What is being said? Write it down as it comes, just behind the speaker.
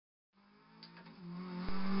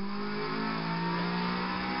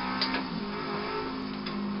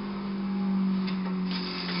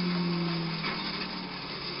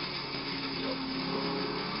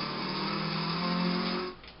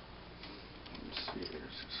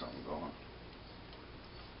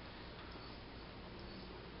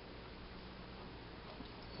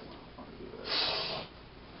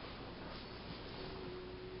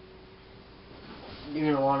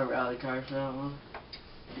rally car for that one.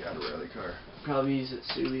 You got a rally car. Probably use it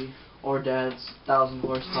Subi or Dad's 1,000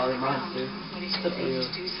 horsepower monster. It's up to you. This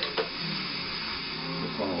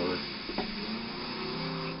one will work.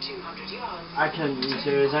 I couldn't use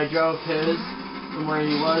his. I drove his from where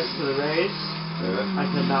he was to the race. Yeah. I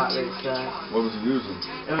could not race that. What was he using?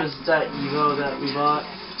 It was that Evo that we bought.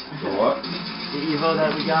 The what? The Evo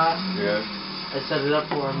that we got. Yeah. I set it up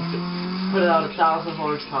for him. Put it out 1,000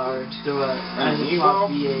 horsepower to do a engine swap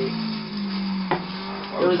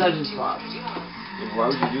V8. It was engine swap. Yeah, why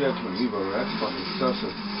would you do that to an Evo? That's fucking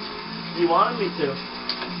excessive. He wanted me to.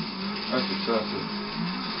 That's excessive.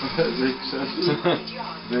 Very excessive.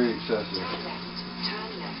 Very excessive.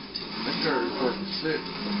 That car is fucking sick.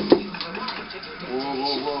 Whoa,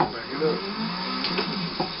 whoa, whoa, back it up.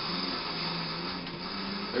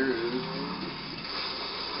 There it is.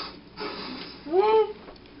 Whoop!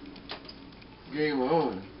 Game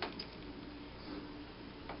on.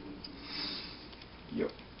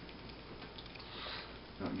 Yep.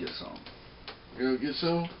 Gonna get some. You gonna get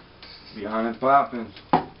some? Behind it popping.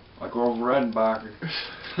 Like old Redenbacher.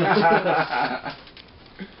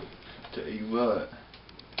 Tell you what.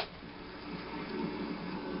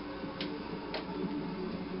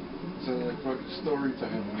 Sounds like fucking story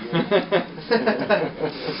time.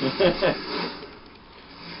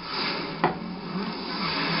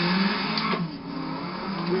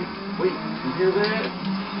 Wait, you hear that?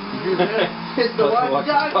 You hear that? It's the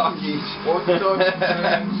walkie-talkie.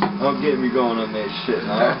 Walkie-talkie. Don't get me going on that shit,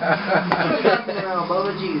 huh? Quit messing around,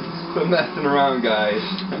 Bubba, Jesus. Quit messing around, guys.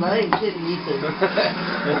 And I ain't kidding either.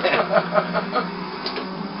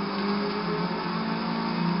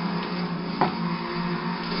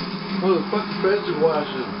 Oh, the fucking beds are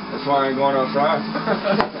washing. That's why I ain't going outside.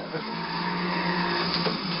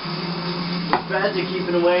 The feds are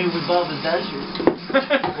keeping away with Bubba's dentures.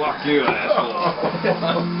 Fuck you,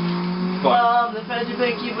 asshole. Mom, the feds have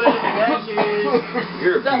been keeping away with dentures.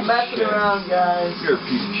 You're a Stop piece of messing shit. around, guys. You're a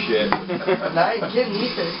piece of shit. And I ain't kidding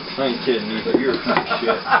either. I ain't kidding either. You're a piece of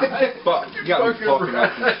shit. Fuck, you got me fucking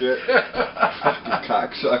up and shit. Fucking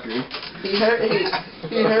cocksucker. He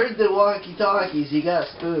heard the walkie-talkies. He got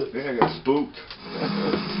spooked. Yeah, I got spooked.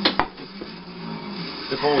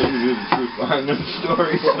 If only you knew the truth behind them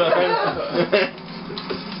stories, son.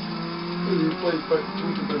 You play fucking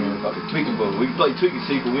tweaking. Yeah, fucking tweaking, but we can play tweaking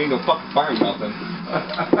sequel. We ain't gonna fucking find nothing.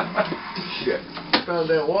 Shit. Found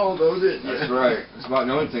that wall though, didn't you? That's right. That's about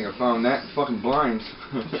the only thing I found. That fucking blinds.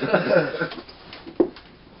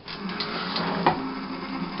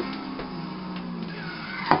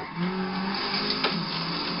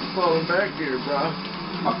 Falling back here, bro.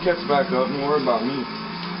 I'll catch back up. Don't worry about me.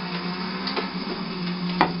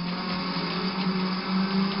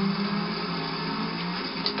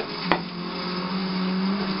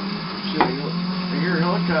 Shit, I hear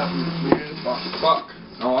helicopters, man. Fuck.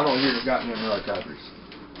 No, I don't hear the goddamn helicopters.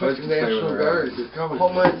 Fucking National Guard, they're coming.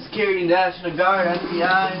 Homeland Security, National Guard,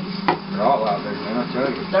 FBI. They're all out there, man. I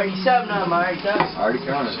tell you. 37 of them, I already counted. I already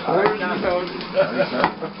counted. Already counted. Already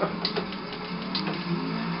counted.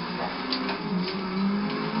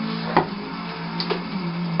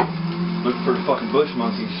 Look for the fucking bush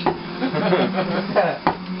monkeys.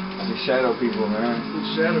 The shadow people, man. The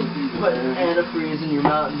shadow people, Put man. antifreeze in your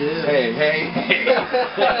Mountain Dew. Hey, hey, hey.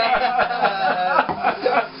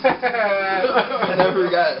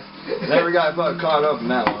 Never got fucking caught up in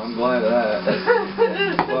that one. I'm glad of that.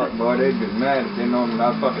 Fuck, boy, they'd be mad if they known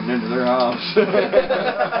that I fucking into their house.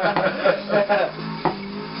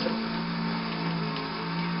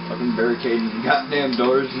 Fucking barricading the goddamn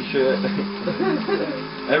doors and shit.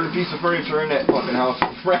 Every piece of furniture in that fucking house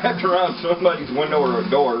was wrapped around somebody's window or a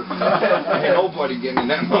door. Ain't nobody getting in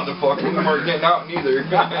that motherfucker. We weren't getting out neither.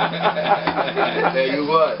 Tell you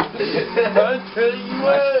what.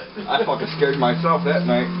 I fucking scared myself that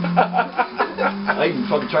night. I even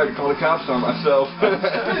fucking tried to call the cops on myself.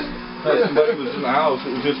 Somebody was in the house.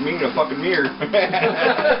 It was just me and a fucking mirror.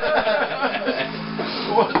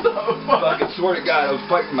 What the fuck? Fucking swear to God, I was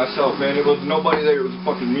fighting myself, man. It was nobody there. It was a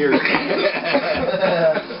fucking mirror.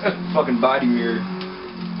 Fucking body mirror.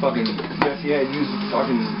 Fucking, guess he had used it.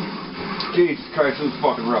 Fucking, Jesus Christ, it was a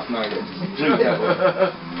fucking rough night.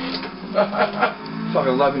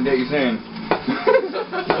 Fucking 11 days in.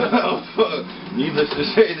 Needless to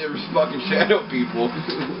say, there was fucking shadow people.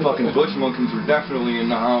 Fucking bush monkeys were definitely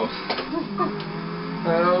in the house.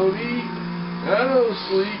 Howdy. I don't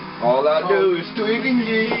sleep. All I do is tweak and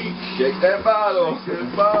geek. Shake that bottle. Shake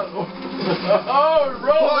that bottle. Oh,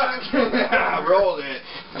 roll it. I rolled it.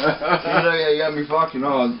 See, look, you got me fucking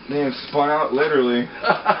all damn spun out, literally.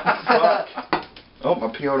 Fuck. Oh, my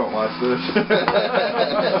PO don't watch this.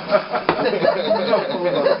 Oh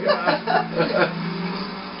my God.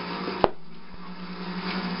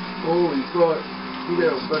 Holy fuck. He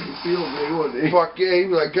had a fucking field day, wasn't he? Fuck yeah, he'd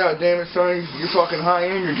be like, God damn it, son, you're fucking high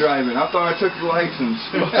and you're driving. I thought I took your license.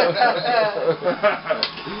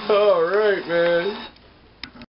 Alright, man.